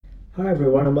Hi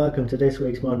everyone and welcome to this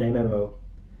week's Monday Memo.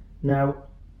 Now,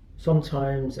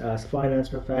 sometimes as finance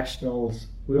professionals,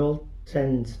 we all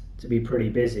tend to be pretty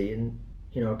busy and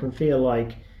it can feel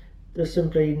like there's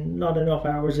simply not enough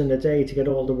hours in the day to get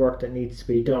all the work that needs to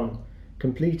be done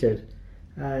completed.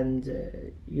 And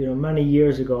many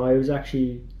years ago I was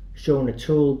actually shown a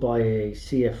tool by a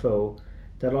CFO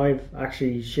that I've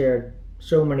actually shared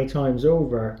so many times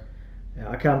over.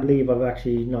 I can't believe I've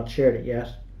actually not shared it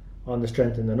yet on the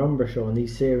Strength in the Number show on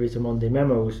these series of Monday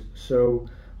memos. So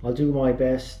I'll do my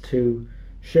best to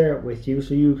share it with you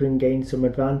so you can gain some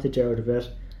advantage out of it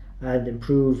and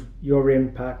improve your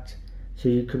impact so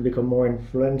you can become more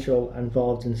influential and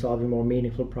involved in solving more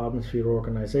meaningful problems for your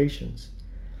organizations.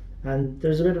 And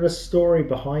there's a bit of a story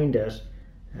behind it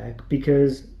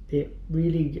because it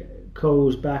really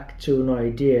goes back to an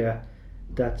idea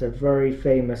that a very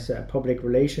famous public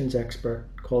relations expert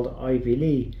called Ivy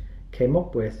Lee came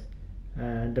up with,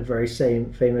 and a very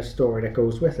same famous story that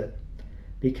goes with it.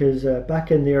 Because back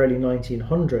in the early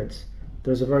 1900s,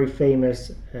 there was a very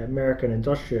famous American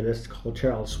industrialist called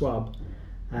Charles Schwab,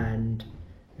 and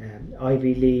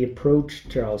Ivy Lee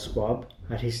approached Charles Schwab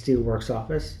at his steelworks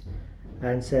office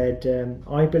and said,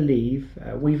 I believe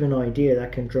we've an idea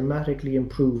that can dramatically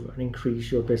improve and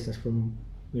increase your business from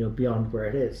beyond where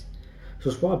it is. So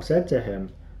Schwab said to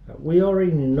him, we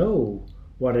already know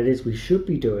what it is we should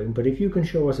be doing, but if you can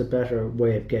show us a better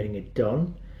way of getting it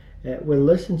done, we'll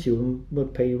listen to you and we'll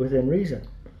pay you within reason.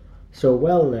 So,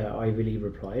 well, Ivy Lee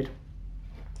replied,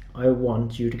 I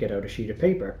want you to get out a sheet of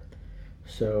paper.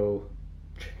 So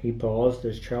he paused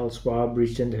as Charles Schwab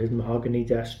reached into his mahogany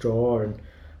desk drawer and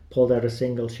pulled out a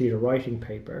single sheet of writing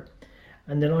paper.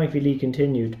 And then Ivy Lee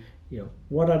continued,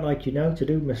 what I'd like you now to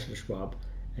do, Mr. Schwab,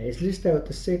 is list out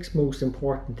the 6 most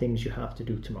important things you have to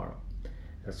do tomorrow.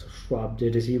 So Schwab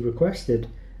did as he requested,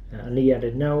 and he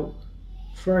added, now,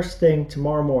 first thing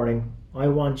tomorrow morning, I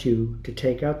want you to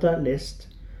take out that list.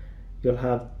 You'll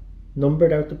have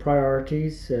numbered out the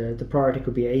priorities. The priority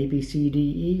could be A, B, C,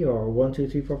 D, E, or 1, 2,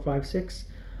 3, 4, 5, 6.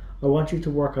 I want you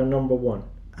to work on number 1,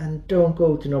 and don't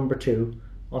go to number 2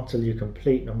 until you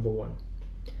complete number 1.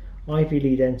 Ivy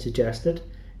Lee then suggested,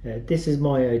 this is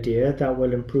my idea that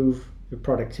will improve your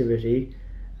productivity,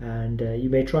 and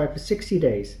you may try it for 60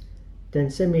 days. Then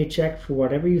send me a check for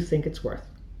whatever you think it's worth.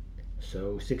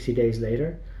 So 60 days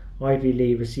later, Ivy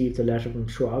Lee received a letter from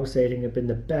Schwab stating it had been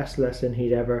the best lesson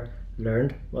he'd ever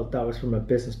learned. Well, that was from a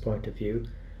business point of view,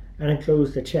 and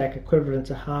enclosed a check equivalent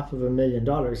to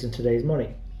 $500,000 in today's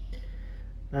money.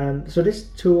 So this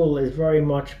tool is very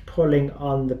much pulling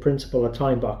on the principle of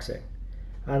time boxing.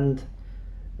 And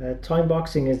time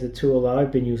boxing is the tool that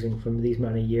I've been using for these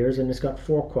many years, and it's got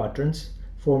 4 quadrants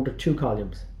formed of 2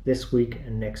 columns, this week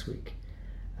and next week,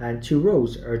 and 2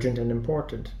 rows, urgent and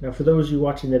important. Now, for those of you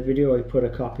watching the video, I put a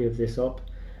copy of this up,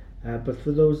 but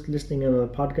for those listening on the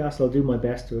podcast, I'll do my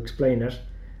best to explain it,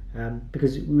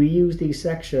 because we use these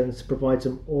sections to provide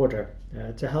some order,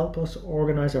 to help us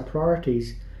organize our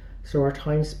priorities so our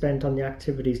time spent on the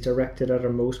activities directed at our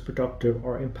most productive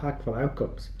or impactful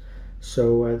outcomes.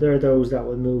 So there are those that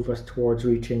will move us towards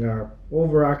reaching our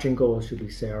overarching goals, should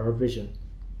we say, our vision.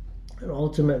 And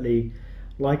ultimately,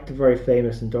 like the very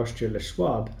famous industrialist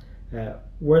Schwab,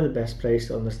 we're the best place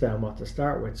to understand what to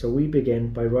start with. So we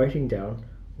begin by writing down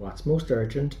what's most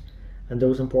urgent and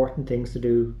those important things to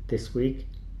do this week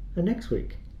and next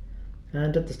week.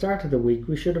 And at the start of the week,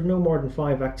 we should have no more than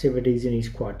 5 activities in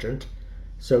each quadrant.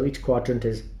 So each quadrant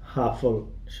is half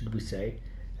full, should we say.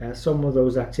 Some of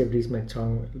those activities may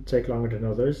take longer than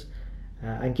others.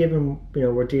 And given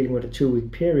we're dealing with a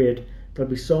 2-week period, there'll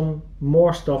be some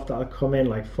more stuff that'll come in,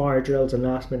 like fire drills and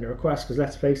last minute requests, because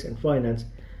let's face it, in finance,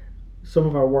 some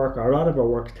of our work, or a lot of our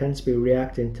work, tends to be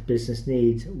reacting to business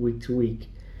needs week to week.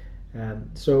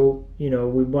 So we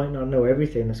might not know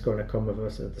everything that's going to come of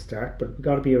us at the start, but we've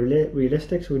got to be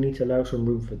realistic, so we need to allow some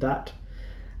room for that.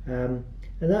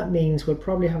 And that means we'll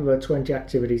probably have about 20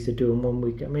 activities to do in 1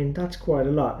 week. I mean, that's quite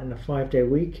a lot in a 5-day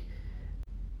week.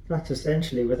 That's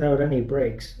essentially without any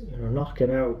breaks, knocking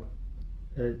out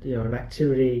an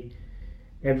activity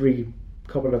every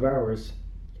couple of hours.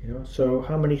 So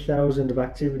how many thousand of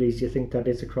activities do you think that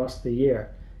is across the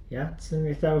year? Yeah, it's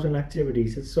only 1,000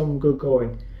 activities. It's some good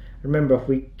going. Remember, if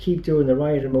we keep doing the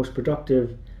right and most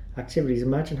productive activities,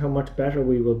 imagine how much better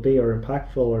we will be, or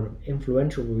impactful or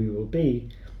influential we will be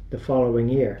the following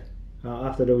year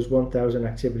after those 1,000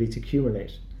 activities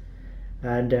accumulate.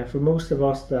 And for most of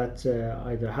us that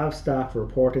either have staff or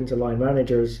report into line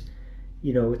managers,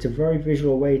 it's a very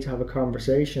visual way to have a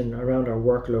conversation around our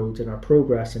workloads and our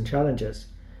progress and challenges.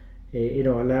 It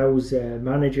allows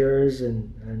managers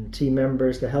and team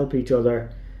members to help each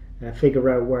other figure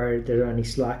out where there's any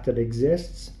slack that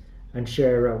exists and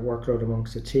share workload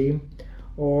amongst the team,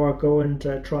 or go and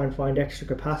try and find extra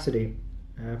capacity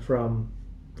from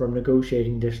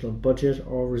negotiating additional budget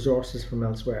or resources from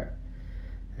elsewhere.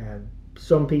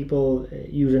 Some people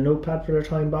use a notepad for their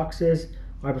time boxes.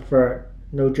 I prefer,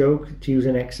 no joke, to use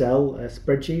an Excel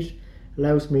spreadsheet.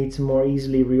 Allows me to more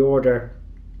easily reorder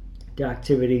the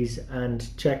activities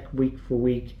and check week for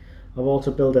week. I've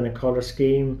also built in a colour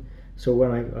scheme, so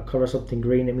when I colour something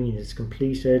green, it means it's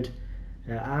completed.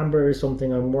 Amber is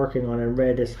something I'm working on, and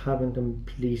red is haven't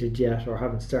completed yet, or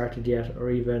haven't started yet,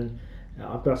 or even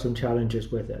I've got some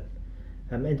challenges with it.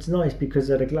 It's nice because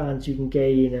at a glance you can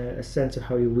gain a sense of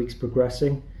how your week's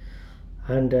progressing,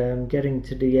 and getting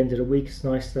to the end of the week, it's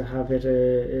nice to have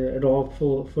it all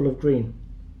full of green.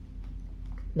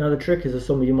 Now the trick is, as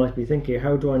some of you might be thinking,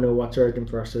 how do I know what's urgent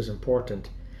versus important?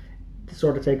 This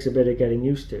sort of takes a bit of getting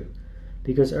used to,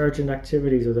 because urgent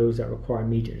activities are those that require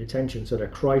immediate attention. So they're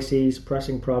crises,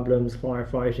 pressing problems,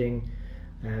 firefighting,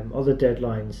 other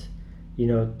deadlines.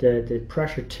 The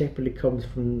pressure typically comes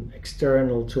from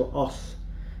external to us,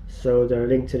 so they're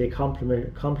linked to the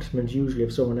accomplishment usually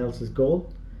of someone else's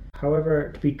goal.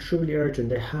 However, to be truly urgent,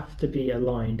 they have to be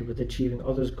aligned with achieving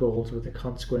others' goals, with the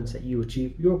consequence that you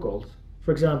achieve your goals.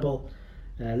 For example,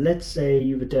 let's say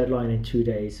you have a deadline in 2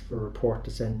 days for a report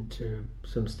to send to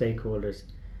some stakeholders.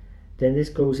 Then this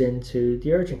goes into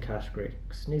the urgent category,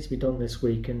 because it needs to be done this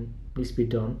week and needs to be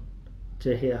done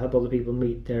to help other people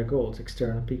meet their goals,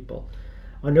 external people.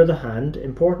 On the other hand,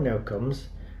 important outcomes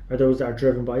are those that are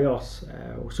driven by us,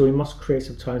 so we must create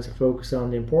some time to focus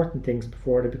on the important things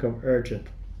before they become urgent.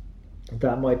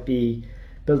 That might be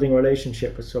building a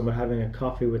relationship with someone, having a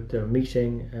coffee with them,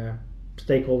 meeting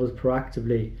stakeholders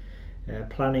proactively,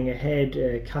 planning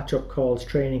ahead, catch-up calls,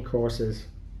 training courses.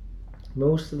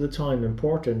 Most of the time,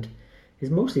 important is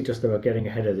mostly just about getting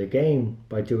ahead of the game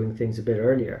by doing things a bit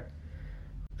earlier.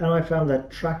 And I found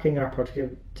that tracking our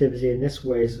productivity in this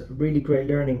way is a really great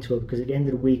learning tool, because at the end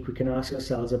of the week we can ask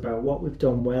ourselves about what we've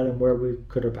done well and where we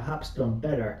could have perhaps done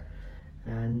better.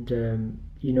 And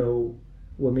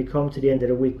when we come to the end of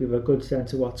the week, we have a good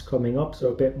sense of what's coming up, so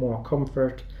a bit more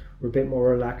comfort. We're a bit more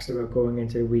relaxed about going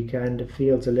into the weekend. It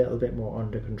feels a little bit more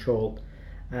under control.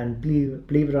 And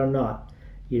believe it or not,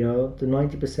 the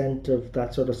 90% of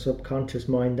that sort of subconscious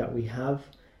mind that we have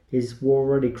is we're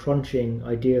already crunching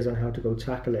ideas on how to go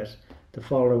tackle it the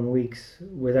following weeks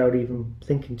without even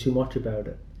thinking too much about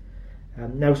it.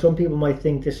 Now, some people might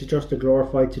think this is just a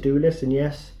glorified to-do list, and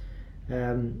yes,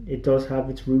 it does have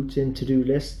its roots in to-do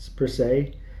lists per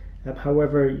se.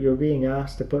 However, you're being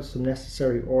asked to put some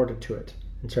necessary order to it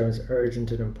in terms of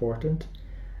urgent and important.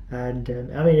 And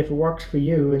if it works for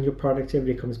you and your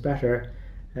productivity comes better,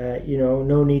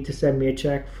 no need to send me a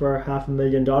check for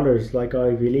 $500,000 like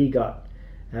Ivy Lee got.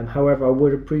 However, I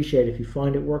would appreciate if you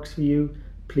find it works for you,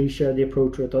 please share the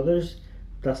approach with others.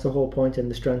 That's the whole point in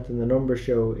the Strength in the Numbers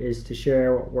show, is to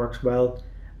share what works well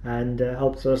and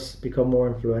helps us become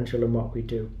more influential in what we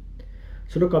do.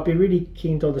 So look, I'll be really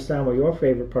keen to understand what your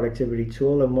favorite productivity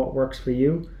tool and what works for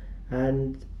you.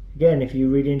 And again, if you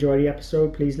really enjoy the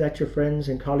episode, please let your friends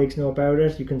and colleagues know about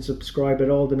it. You can subscribe at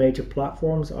all the major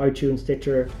platforms: iTunes,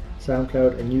 Stitcher,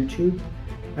 SoundCloud and YouTube.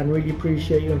 And really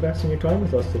appreciate you investing your time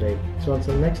with us today. So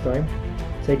until next time,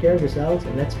 take care of yourselves,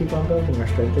 and let's keep on building our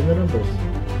strength in the numbers.